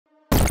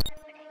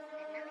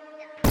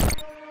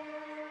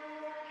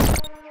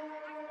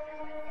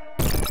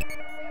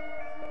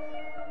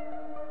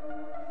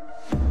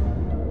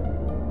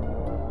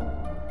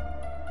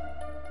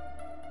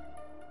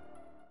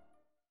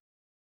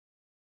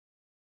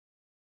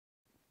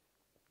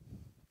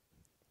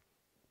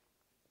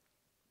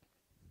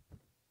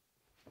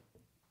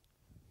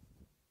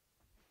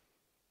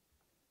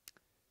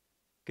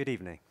Good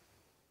evening.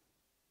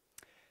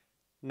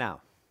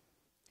 Now,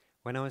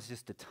 when I was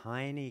just a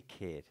tiny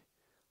kid,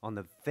 on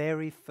the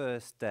very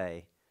first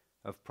day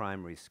of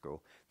primary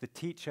school, the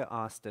teacher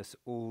asked us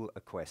all a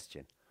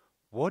question.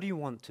 What do you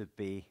want to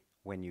be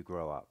when you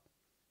grow up?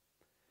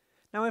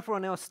 Now,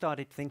 everyone else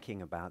started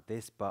thinking about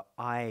this, but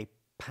I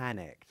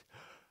panicked.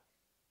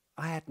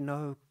 I had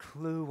no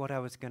clue what I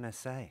was going to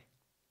say.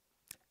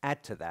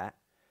 Add to that,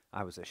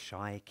 I was a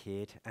shy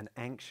kid, an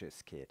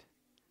anxious kid.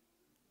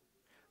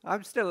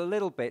 I'm still a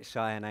little bit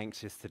shy and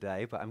anxious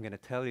today, but I'm going to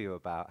tell you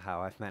about how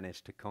I've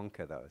managed to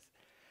conquer those.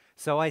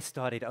 So I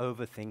started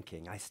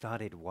overthinking. I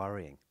started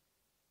worrying.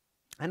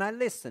 And I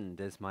listened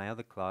as my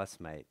other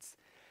classmates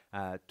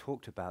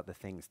talked about the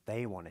things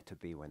they wanted to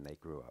be when they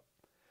grew up.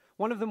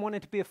 One of them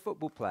wanted to be a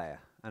football player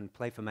and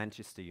play for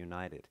Manchester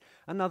United.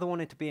 Another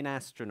wanted to be an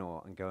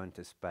astronaut and go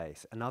into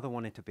space. Another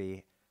wanted to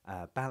be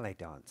a ballet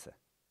dancer.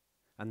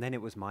 And then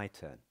it was my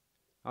turn.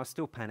 I was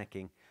still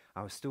panicking.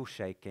 I was still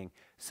shaking.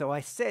 So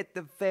I said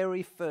the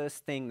very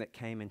first thing that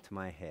came into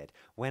my head.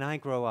 When I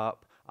grow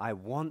up, I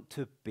want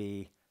to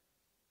be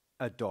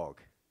a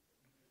dog.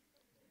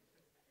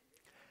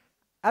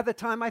 At the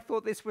time, I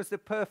thought this was the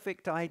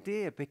perfect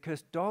idea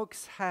because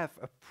dogs have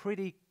a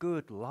pretty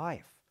good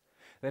life.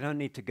 They don't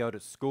need to go to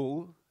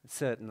school,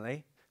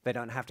 certainly. They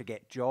don't have to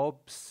get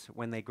jobs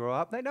when they grow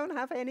up. They don't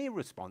have any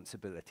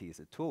responsibilities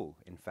at all,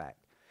 in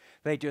fact.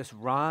 They just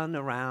run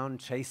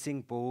around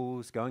chasing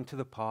balls, going to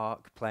the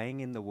park, playing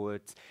in the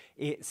woods.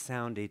 It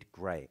sounded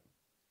great.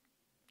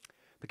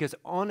 Because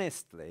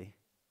honestly,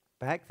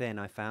 back then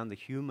I found the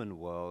human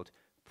world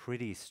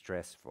pretty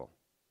stressful.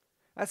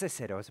 As I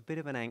said, I was a bit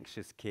of an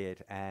anxious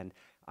kid, and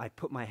I'd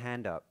put my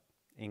hand up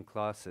in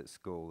class at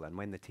school, and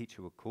when the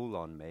teacher would call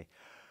on me,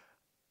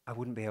 I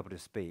wouldn't be able to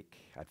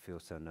speak. I'd feel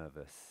so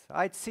nervous.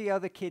 I'd see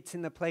other kids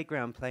in the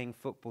playground playing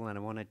football and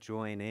I want to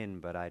join in,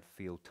 but I'd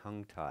feel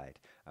tongue-tied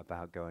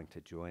about going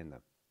to join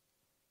them.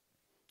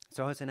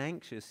 So as an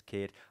anxious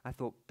kid, I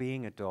thought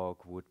being a dog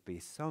would be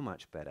so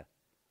much better.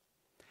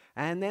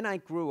 And then I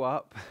grew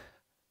up.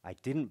 I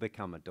didn't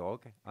become a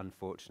dog,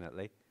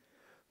 unfortunately.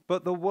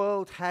 But the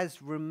world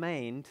has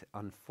remained,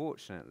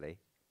 unfortunately,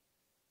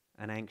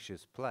 an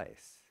anxious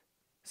place.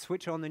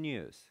 Switch on the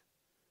news.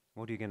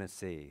 What are you going to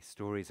see?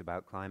 Stories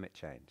about climate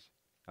change,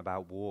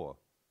 about war,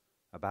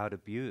 about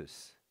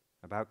abuse,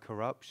 about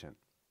corruption.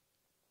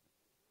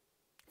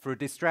 For a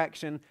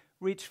distraction,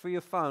 reach for your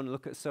phone,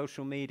 look at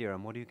social media,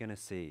 and what are you going to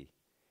see?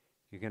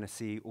 You're going to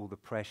see all the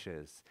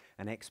pressures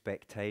and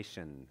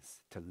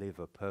expectations to live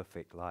a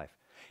perfect life.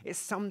 It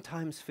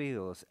sometimes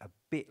feels a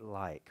bit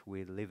like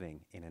we're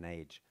living in an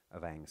age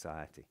of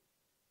anxiety.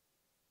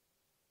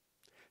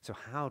 So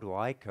how do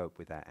I cope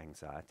with that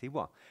anxiety?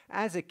 Well,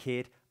 as a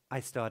kid, I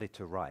started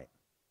to write.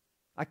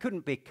 I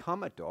couldn't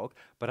become a dog,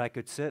 but I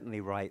could certainly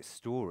write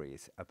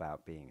stories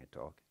about being a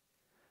dog.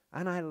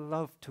 And I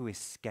loved to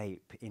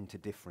escape into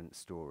different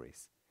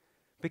stories.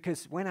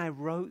 Because when I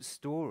wrote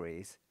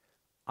stories,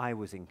 I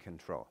was in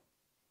control.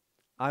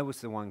 I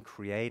was the one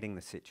creating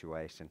the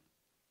situation.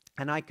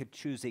 And I could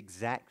choose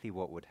exactly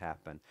what would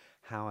happen,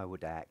 how I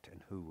would act,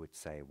 and who would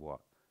say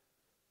what.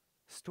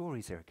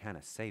 Stories are a kind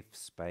of safe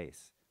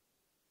space.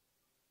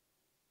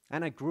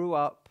 And I grew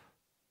up,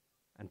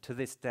 and to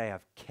this day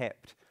I've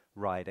kept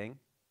writing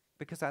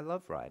because I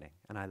love writing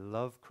and I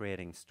love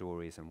creating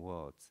stories and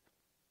worlds.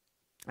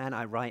 And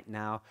I write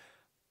now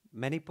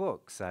many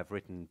books. I've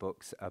written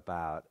books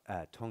about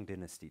Tang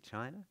Dynasty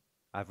China.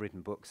 I've written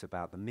books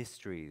about the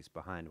mysteries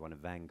behind one of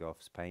Van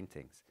Gogh's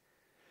paintings.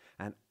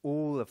 And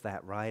all of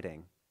that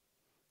writing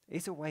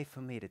is a way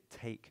for me to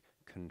take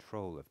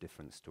control of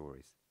different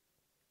stories.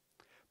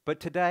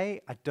 But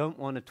today I don't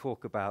want to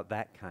talk about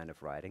that kind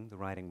of writing, the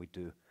writing we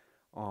do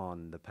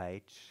on the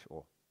page,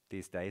 or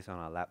these days on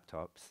our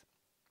laptops.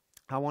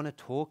 I want to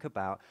talk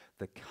about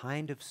the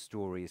kind of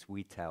stories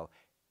we tell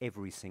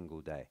every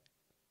single day,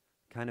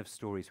 kind of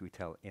stories we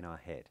tell in our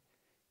head,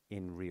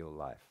 in real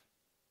life.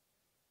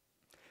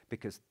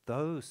 Because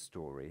those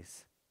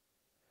stories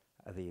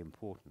are the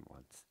important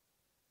ones.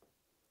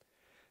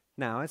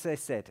 Now, as I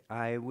said,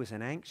 I was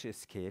an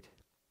anxious kid,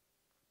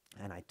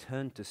 and I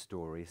turned to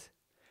stories,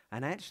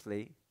 and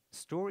actually,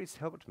 stories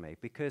helped me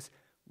because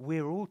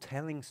we're all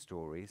telling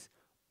stories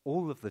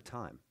all of the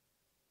time.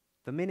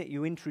 The minute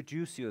you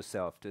introduce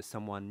yourself to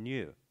someone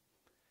new,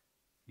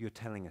 you're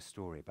telling a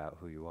story about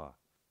who you are.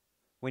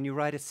 When you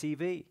write a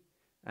CV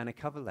and a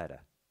cover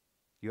letter,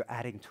 you're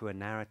adding to a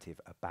narrative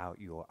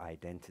about your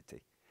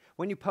identity.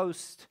 When you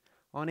post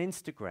on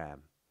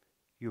Instagram,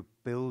 you're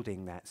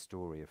building that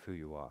story of who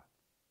you are.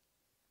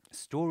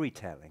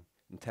 Storytelling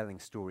and telling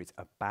stories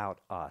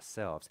about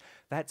ourselves,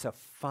 that's a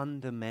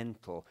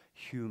fundamental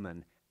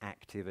human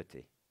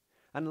activity.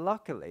 And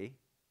luckily,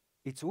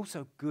 it's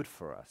also good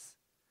for us.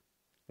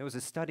 There was a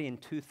study in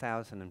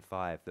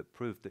 2005 that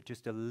proved that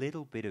just a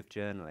little bit of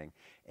journaling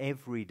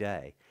every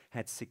day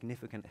had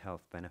significant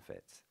health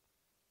benefits.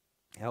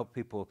 It helped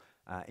people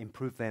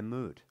improve their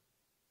mood,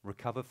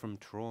 recover from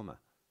trauma,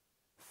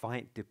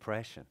 fight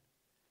depression,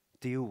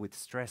 deal with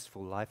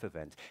stressful life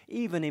events,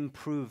 even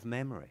improve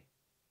memory.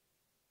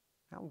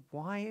 Now,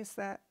 why is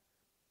that?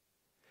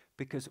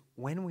 Because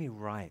when we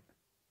write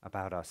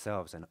about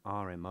ourselves and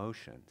our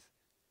emotions,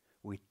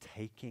 we're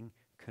taking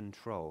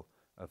control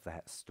of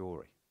that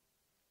story.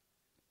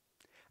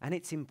 And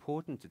it's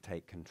important to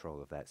take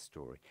control of that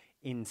story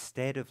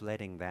instead of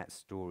letting that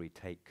story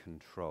take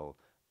control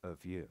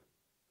of you.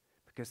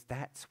 Because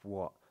that's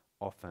what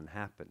often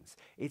happens.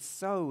 It's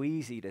so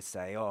easy to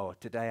say, oh,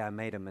 today I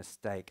made a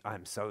mistake,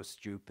 I'm so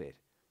stupid.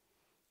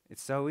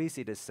 It's so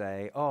easy to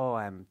say, oh,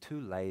 I'm too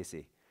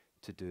lazy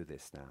to do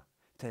this now.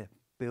 To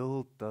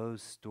build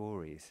those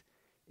stories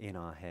in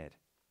our head.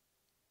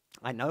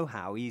 I know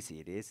how easy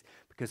it is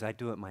because I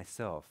do it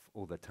myself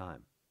all the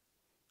time.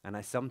 And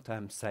I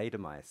sometimes say to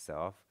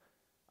myself,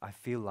 I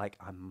feel like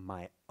I'm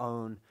my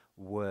own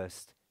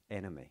worst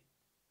enemy.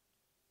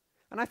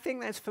 And I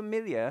think that's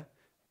familiar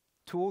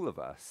to all of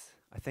us.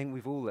 I think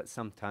we've all at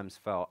sometimes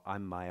felt,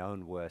 I'm my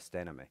own worst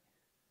enemy.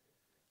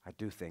 I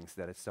do things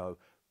that are so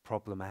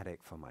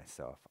problematic for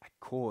myself. I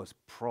cause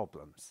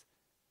problems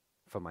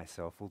for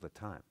myself all the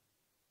time.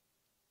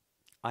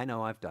 I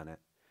know I've done it.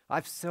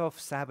 I've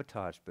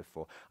self-sabotaged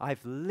before.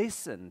 I've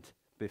listened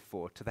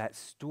before to that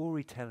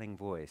storytelling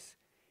voice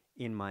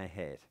in my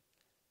head.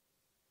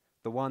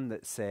 The one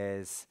that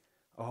says,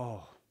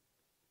 oh,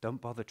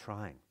 don't bother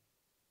trying.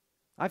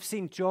 I've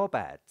seen job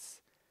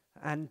ads,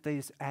 and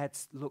these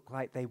ads look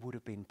like they would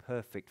have been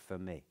perfect for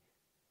me.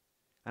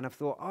 And I've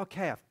thought,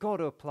 okay, I've got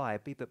to apply,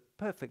 it'd be the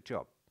perfect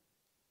job.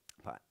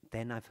 But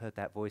then I've heard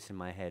that voice in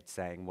my head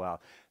saying,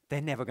 well,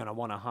 they're never going to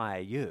want to hire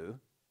you.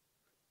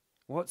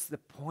 What's the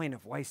point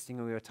of wasting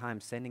all your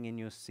time sending in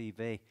your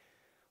CV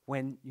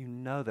when you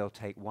know they'll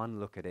take one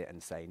look at it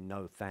and say,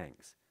 no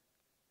thanks?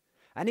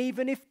 And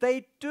even if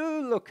they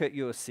do look at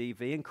your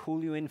CV and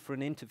call you in for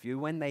an interview,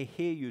 when they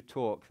hear you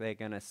talk, they're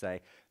going to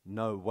say,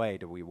 no way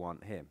do we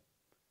want him.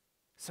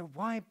 So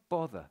why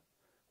bother?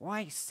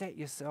 Why set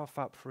yourself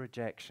up for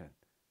rejection?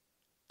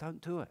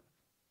 Don't do it.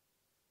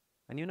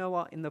 And you know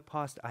what? In the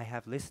past, I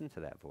have listened to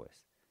that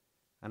voice.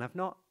 And I've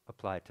not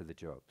applied to the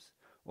jobs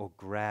or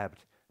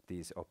grabbed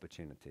these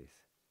opportunities.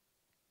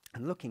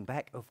 And looking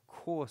back, of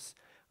course,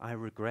 I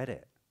regret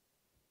it.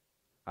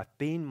 I've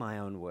been my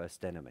own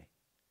worst enemy.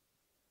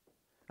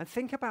 And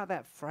think about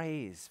that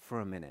phrase for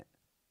a minute.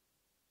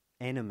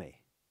 Enemy.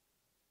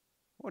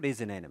 What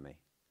is an enemy?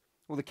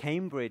 Well, the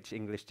Cambridge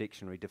English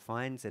Dictionary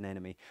defines an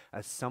enemy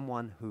as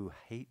someone who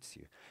hates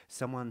you,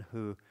 someone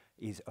who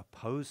is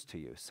opposed to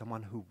you,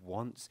 someone who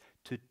wants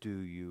to do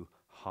you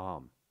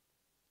harm.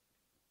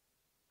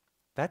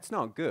 That's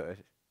not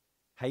good.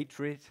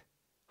 Hatred,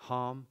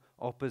 harm,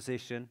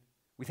 opposition.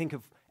 We think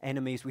of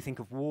enemies, we think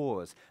of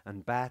wars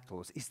and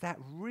battles. Is that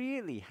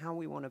really how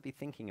we want to be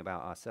thinking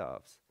about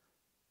ourselves?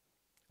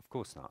 Of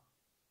course not.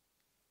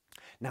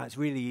 Now, it's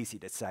really easy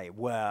to say,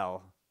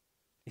 well,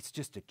 it's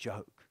just a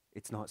joke.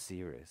 It's not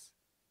serious.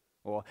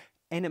 Or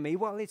enemy,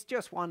 well, it's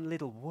just one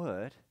little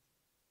word.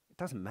 It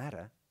doesn't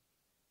matter.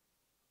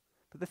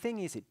 But the thing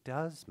is, it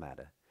does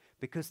matter.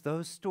 Because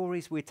those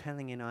stories we're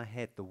telling in our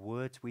head, the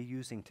words we're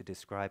using to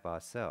describe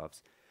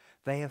ourselves,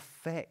 they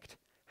affect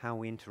how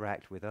we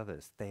interact with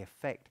others. They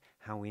affect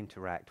how we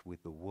interact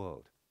with the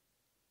world.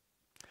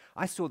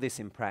 I saw this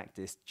in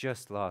practice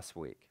just last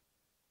week.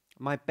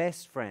 My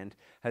best friend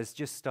has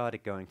just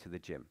started going to the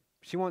gym.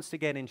 She wants to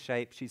get in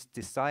shape. She's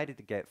decided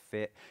to get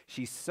fit.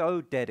 She's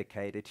so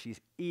dedicated. She's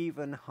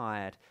even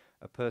hired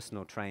a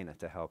personal trainer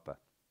to help her.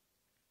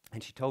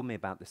 And she told me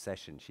about the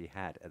session she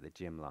had at the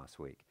gym last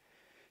week.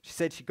 She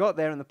said she got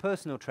there and the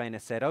personal trainer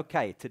said,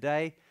 okay,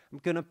 today I'm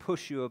going to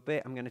push you a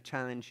bit. I'm going to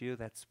challenge you.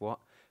 That's what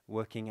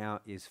working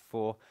out is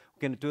for.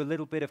 We're going to do a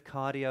little bit of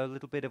cardio, a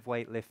little bit of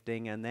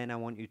weightlifting, and then I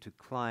want you to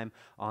climb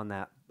on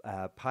that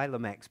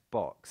Pylomex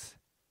box.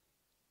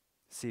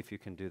 See if you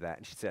can do that.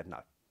 And she said, no.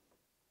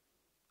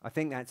 I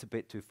think that's a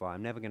bit too far.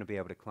 I'm never going to be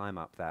able to climb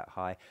up that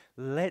high.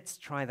 Let's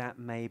try that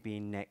maybe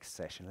next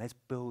session. Let's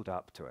build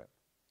up to it.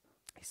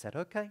 He said,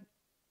 okay.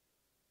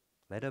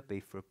 Let her be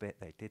for a bit.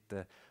 They did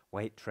the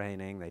weight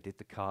training, they did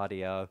the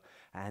cardio,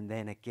 and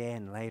then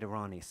again later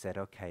on he said,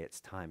 okay, it's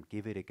time,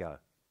 give it a go.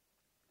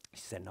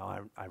 She said,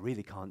 no, I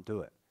really can't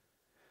do it.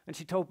 And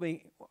she told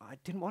me, well, I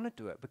didn't want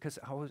to do it because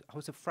I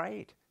was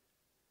afraid.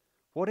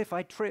 What if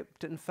I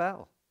tripped and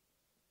fell?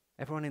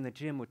 Everyone in the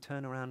gym would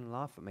turn around and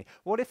laugh at me.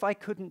 What if I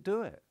couldn't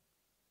do it?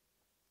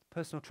 The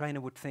personal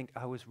trainer would think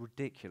I was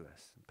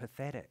ridiculous,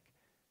 pathetic.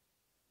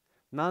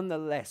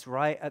 Nonetheless,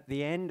 right at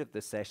the end of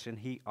the session,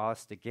 he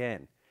asked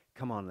again,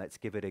 come on, let's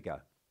give it a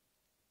go.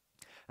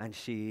 And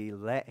she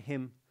let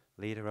him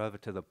lead her over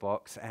to the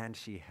box, and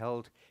she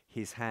held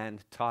his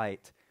hand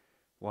tight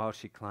while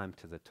she climbed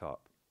to the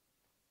top.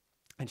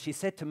 And she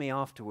said to me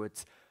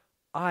afterwards,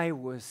 I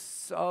was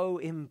so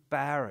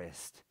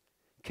embarrassed.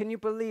 Can you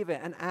believe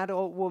it? An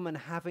adult woman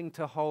having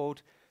to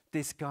hold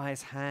this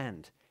guy's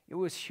hand. It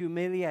was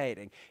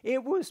humiliating.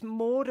 It was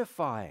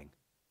mortifying.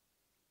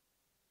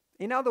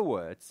 In other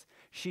words,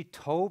 she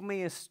told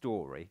me a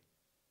story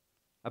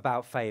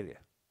about failure,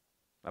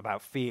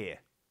 about fear,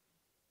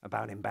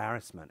 about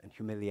embarrassment and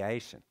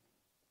humiliation.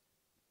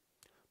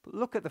 But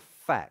look at the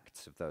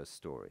facts of those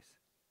stories.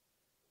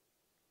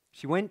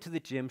 She went to the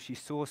gym, she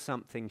saw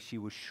something she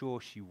was sure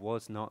she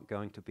was not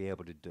going to be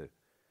able to do,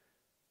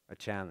 a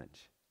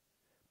challenge.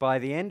 By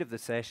the end of the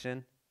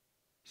session,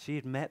 she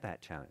had met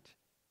that challenge.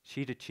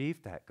 She'd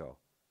achieved that goal.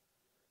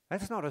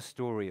 That's not a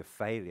story of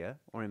failure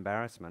or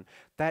embarrassment.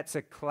 That's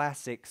a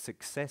classic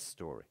success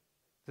story.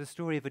 It's a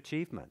story of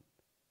achievement.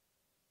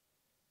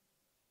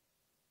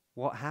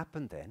 What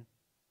happened then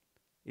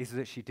is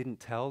that she didn't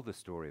tell the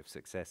story of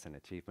success and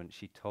achievement.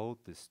 She told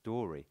the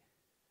story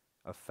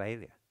of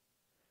failure.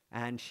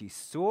 And she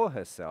saw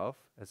herself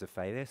as a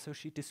failure, so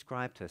she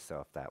described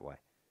herself that way.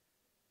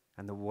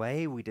 And the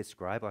way we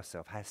describe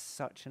ourselves has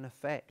such an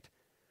effect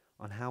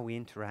on how we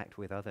interact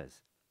with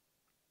others.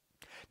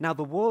 Now,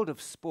 the world of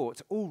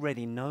sports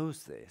already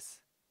knows this,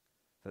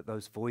 that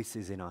those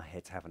voices in our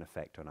heads have an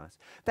effect on us.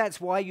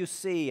 That's why you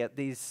see at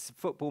these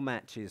football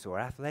matches or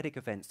athletic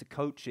events, the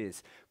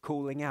coaches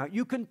calling out,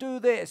 "You can do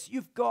this,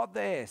 you've got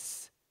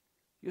this,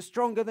 you're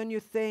stronger than you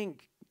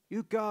think,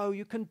 you go,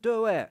 you can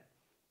do it."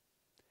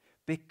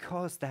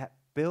 Because that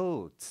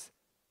builds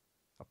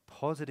a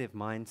positive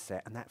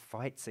mindset and that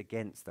fights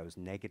against those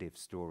negative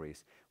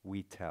stories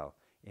we tell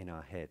in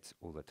our heads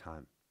all the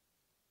time.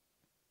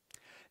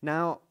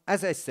 Now,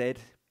 as I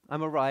said,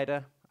 I'm a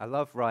writer. I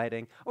love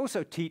writing. I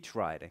also teach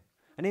writing.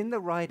 And in the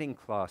writing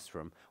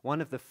classroom,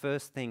 one of the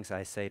first things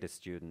I say to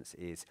students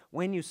is,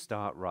 when you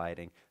start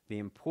writing, the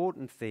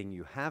important thing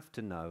you have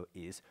to know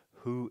is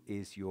who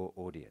is your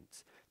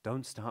audience.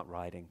 Don't start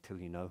writing till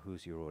you know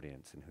who's your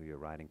audience and who you're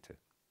writing to.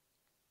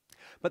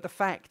 But the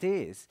fact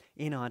is,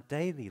 in our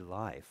daily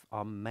life,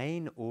 our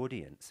main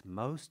audience,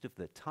 most of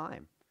the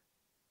time,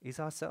 is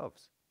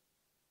ourselves.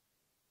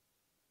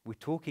 We're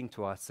talking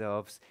to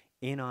ourselves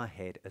in our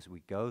head as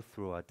we go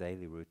through our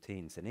daily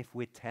routines. And if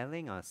we're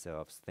telling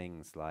ourselves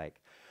things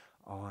like,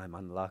 "Oh, I'm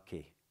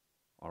unlucky,"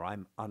 or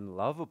 "I'm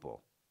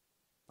unlovable,"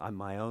 "I'm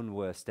my own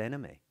worst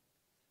enemy,"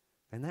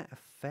 then that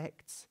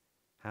affects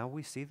how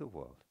we see the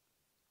world.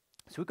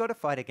 So we've got to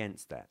fight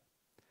against that.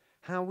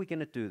 How are we going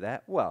to do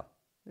that? Well,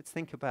 let's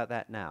think about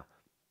that now.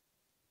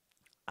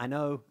 I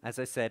know, as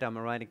I said, I'm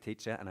a writing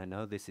teacher, and I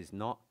know this is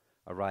not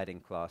a writing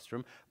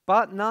classroom,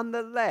 but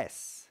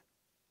nonetheless,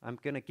 I'm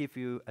going to give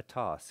you a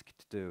task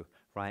to do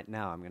right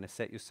now. I'm going to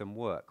set you some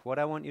work. What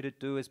I want you to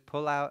do is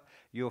pull out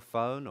your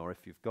phone, or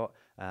if you've got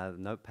a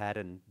notepad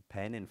and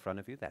pen in front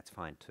of you, that's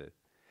fine too.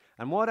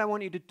 And what I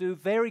want you to do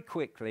very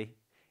quickly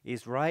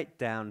is write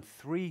down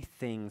 3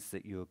 things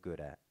that you're good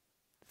at.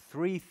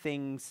 3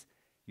 things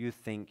you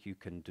think you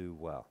can do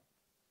well.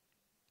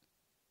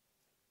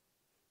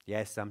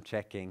 Yes, I'm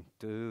checking.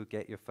 Do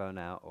get your phone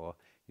out or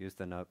use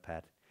the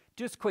notepad.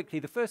 Just quickly,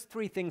 the first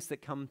 3 things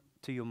that come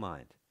to your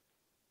mind.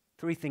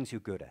 3 things you're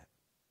good at.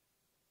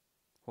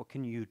 What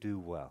can you do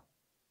well?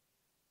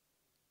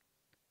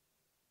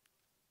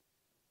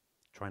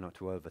 Try not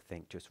to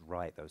overthink. Just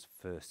write those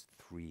first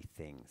 3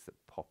 things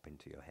that pop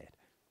into your head.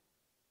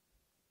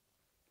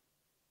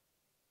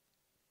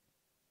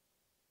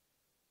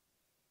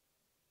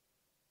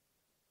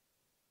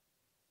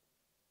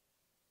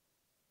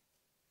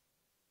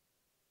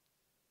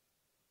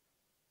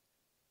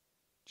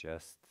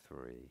 Just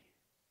 3.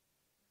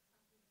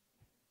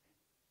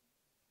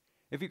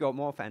 If you've got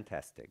more,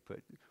 fantastic.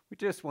 But we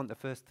just want the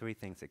first 3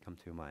 things that come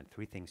to your mind.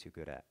 3 things you're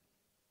good at.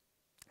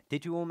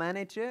 Did you all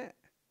manage it?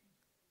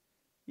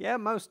 Yeah,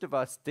 most of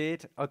us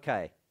did.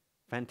 Okay,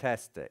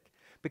 fantastic.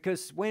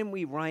 Because when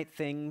we write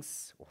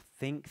things or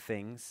think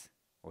things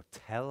or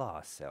tell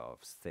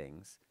ourselves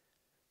things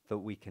that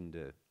we can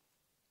do,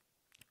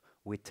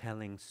 we're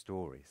telling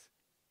stories.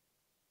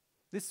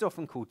 This is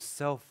often called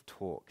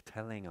self-talk,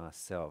 telling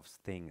ourselves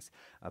things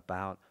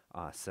about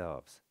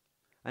ourselves.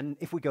 And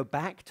if we go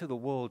back to the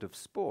world of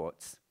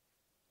sports,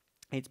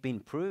 it's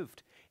been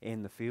proved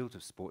in the field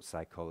of sports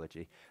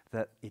psychology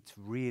that it's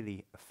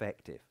really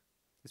effective.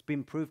 It's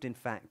been proved, in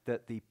fact,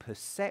 that the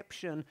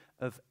perception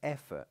of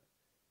effort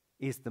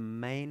is the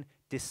main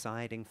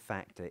deciding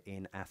factor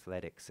in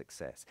athletic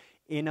success.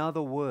 In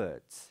other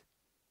words,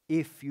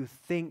 if you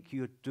think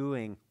you're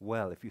doing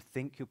well, if you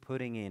think you're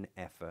putting in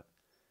effort,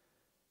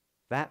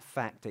 that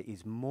factor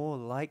is more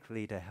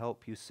likely to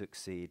help you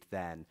succeed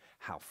than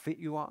how fit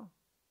you are,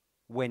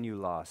 when you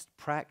last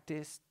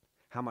practiced,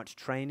 how much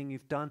training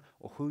you've done,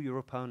 or who your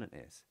opponent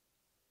is.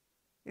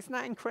 Isn't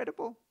that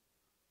incredible?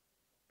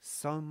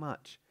 So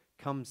much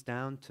comes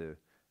down to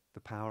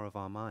the power of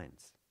our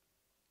minds.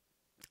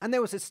 And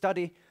there was a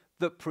study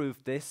that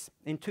proved this.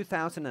 In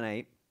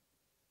 2008,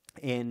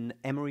 in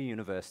Emory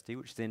University,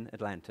 which is in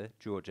Atlanta,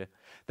 Georgia,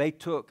 they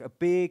took a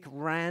big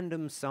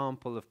random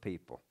sample of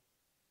people.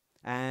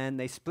 And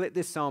they split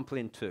this sample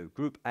in 2,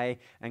 Group A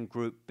and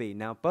Group B.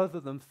 Now, both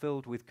of them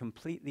filled with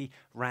completely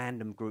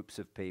random groups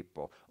of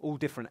people, all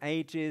different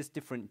ages,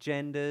 different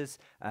genders,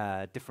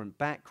 different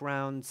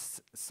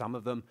backgrounds. Some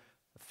of them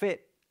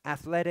fit,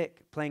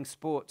 athletic, playing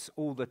sports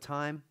all the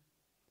time.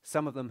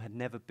 Some of them had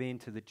never been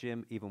to the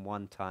gym even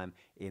one time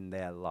in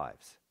their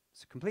lives.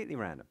 So completely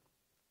random.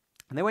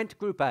 And they went to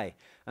Group A,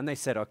 and they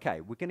said,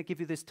 okay, we're going to give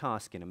you this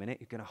task in a minute.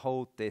 You're going to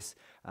hold this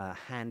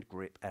hand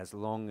grip as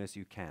long as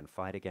you can,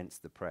 fight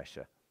against the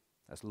pressure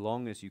as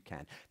long as you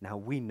can. Now,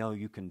 we know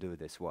you can do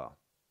this well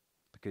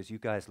because you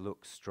guys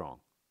look strong.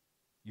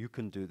 You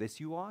can do this.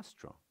 You are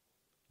strong.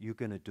 You're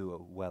going to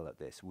do well at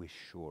this. We're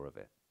sure of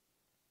it.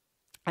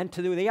 And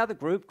to the other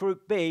group,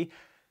 Group B,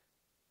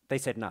 they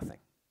said nothing.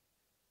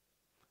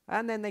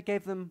 And then they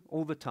gave them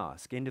all the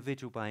task,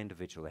 individual by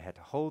individual. They had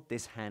to hold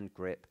this hand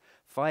grip,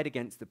 fight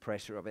against the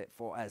pressure of it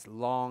for as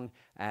long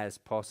as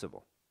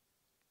possible.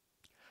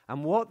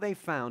 And what they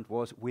found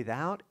was,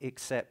 without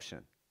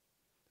exception,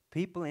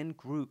 people in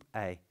Group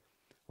A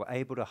were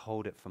able to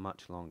hold it for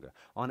much longer,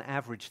 on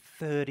average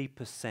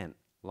 30%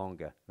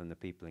 longer than the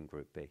people in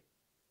Group B.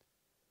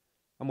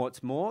 And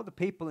what's more, the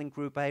people in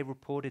Group A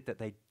reported that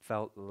they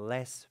felt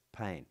less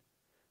pain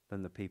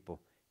than the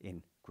people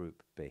in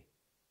Group B.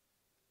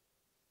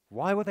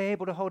 Why were they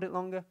able to hold it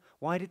longer?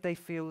 Why did they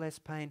feel less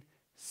pain?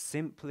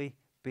 Simply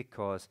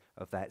because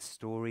of that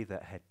story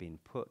that had been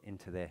put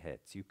into their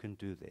heads. You can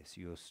do this.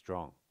 You're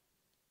strong.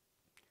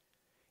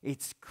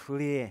 It's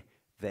clear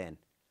then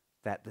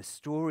that the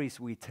stories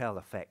we tell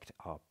affect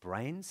our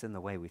brains and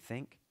the way we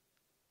think.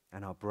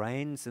 And our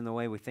brains and the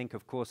way we think,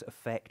 of course,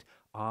 affect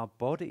our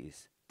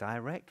bodies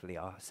directly,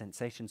 our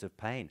sensations of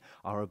pain,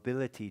 our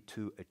ability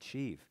to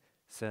achieve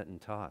certain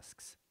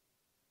tasks.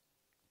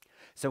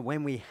 So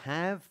when we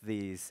have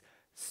these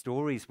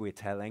stories we're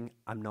telling,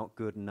 I'm not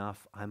good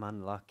enough, I'm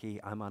unlucky,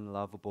 I'm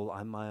unlovable,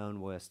 I'm my own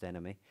worst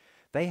enemy,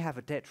 they have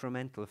a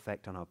detrimental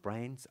effect on our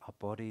brains, our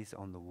bodies,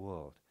 on the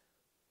world.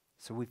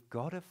 So we've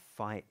got to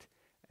fight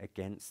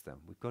against them.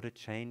 We've got to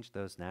change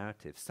those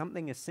narratives.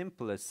 Something as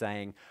simple as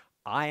saying,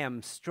 I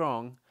am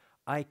strong,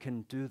 I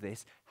can do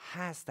this,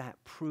 has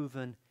that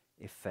proven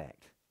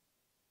effect.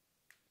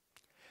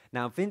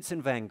 Now,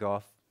 Vincent van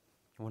Gogh,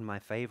 one of my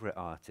favorite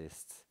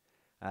artists,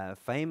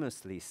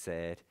 famously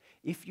said,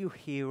 if you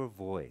hear a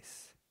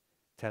voice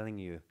telling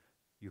you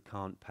you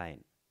can't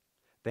paint,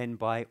 then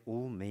by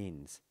all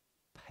means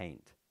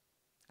paint,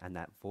 and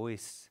that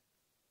voice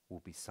will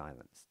be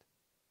silenced.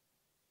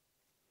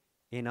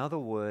 In other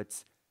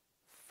words,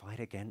 fight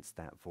against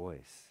that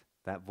voice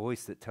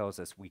that tells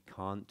us we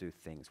can't do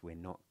things, we're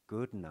not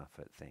good enough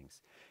at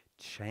things.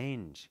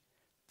 Change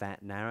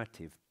that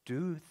narrative.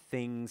 Do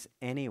things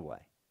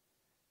anyway.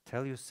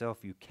 Tell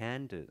yourself you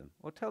can do them,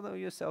 or tell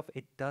yourself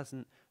it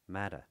doesn't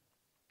matter.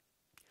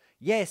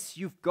 Yes,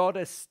 you've got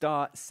to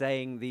start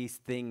saying these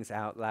things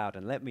out loud.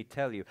 And let me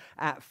tell you,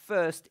 at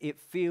first it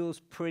feels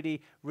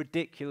pretty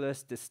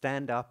ridiculous to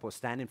stand up or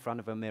stand in front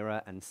of a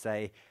mirror and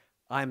say,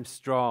 I'm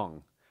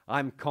strong,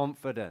 I'm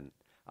confident,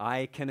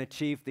 I can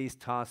achieve these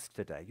tasks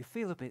today. You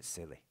feel a bit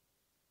silly.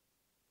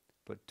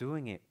 But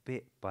doing it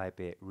bit by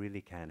bit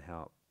really can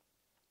help.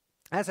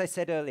 As I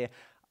said earlier,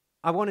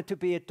 I wanted to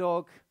be a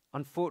dog.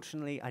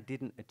 Unfortunately, I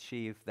didn't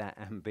achieve that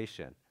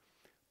ambition.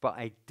 But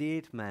I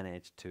did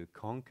manage to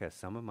conquer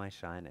some of my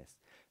shyness,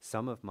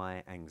 some of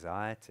my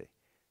anxiety.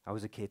 I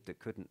was a kid that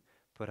couldn't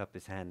put up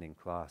his hand in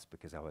class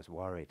because I was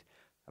worried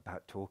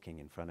about talking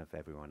in front of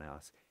everyone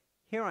else.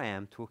 Here I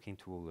am talking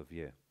to all of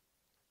you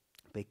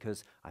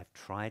because I've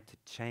tried to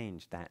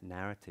change that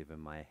narrative in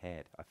my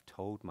head. I've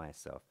told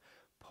myself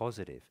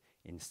positive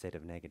instead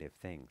of negative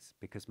things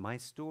because my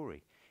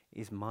story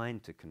is mine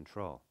to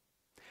control.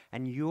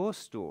 And your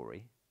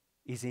story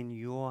is in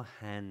your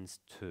hands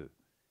too.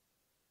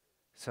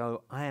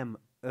 So I am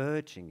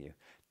urging you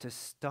to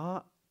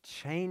start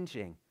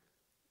changing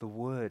the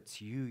words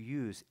you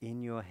use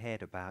in your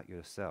head about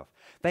yourself.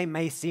 They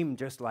may seem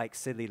just like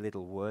silly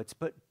little words,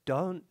 but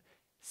don't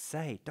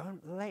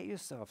let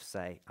yourself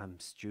say, I'm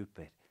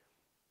stupid.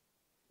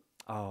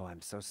 Oh,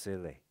 I'm so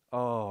silly.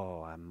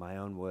 Oh, I'm my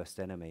own worst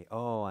enemy.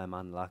 Oh, I'm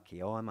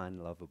unlucky. Oh, I'm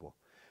unlovable.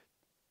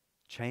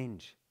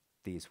 Change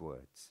these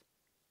words.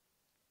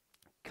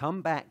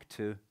 Come back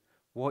to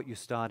what you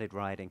started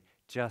writing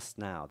just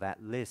now,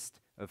 that list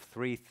of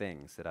 3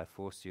 things that I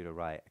forced you to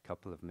write a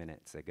couple of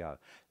minutes ago.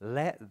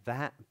 Let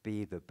that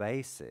be the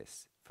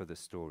basis for the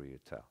story you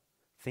tell.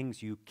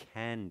 Things you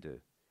can do,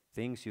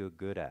 things you're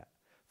good at.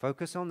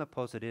 Focus on the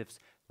positives,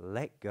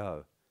 let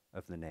go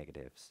of the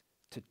negatives.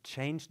 To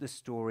change the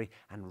story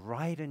and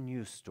write a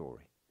new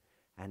story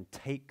and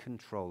take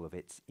control of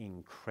its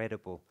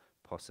incredible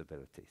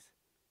possibilities.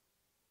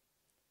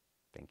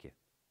 Thank you.